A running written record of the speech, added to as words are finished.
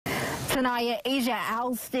Tanaya, Asia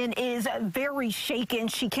Alston is very shaken.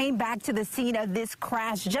 She came back to the scene of this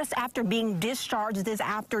crash just after being discharged this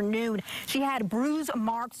afternoon. She had bruise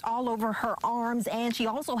marks all over her arms, and she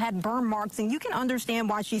also had burn marks, and you can understand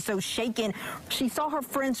why she's so shaken. She saw her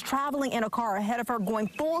friends traveling in a car ahead of her, going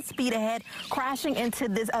full speed ahead, crashing into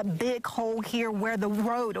this big hole here where the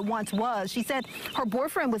road once was. She said her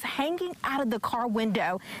boyfriend was hanging out of the car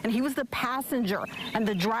window, and he was the passenger, and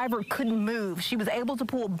the driver couldn't move. She was able to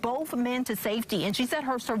pull both men to safety, and she said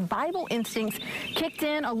her survival instincts kicked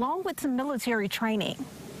in along with some military training.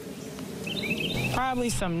 Probably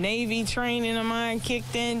some Navy training of mine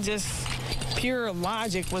kicked in. Just pure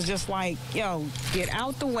logic was just like, yo, get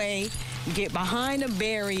out the way, get behind a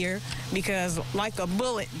barrier, because like a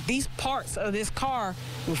bullet, these parts of this car,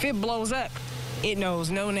 if it blows up, it knows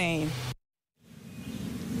no name.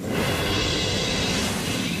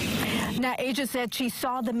 Now, Asia said she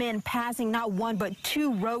saw the men passing not one but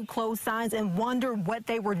two road closed signs and wondered what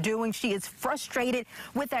they were doing. She is frustrated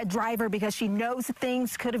with that driver because she knows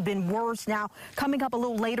things could have been worse. Now, coming up a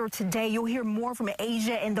little later today, you'll hear more from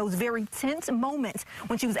Asia in those very tense moments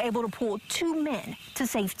when she was able to pull two men to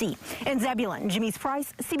safety. In Zebulon, Jimmy's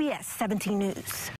Price, CBS 17 News.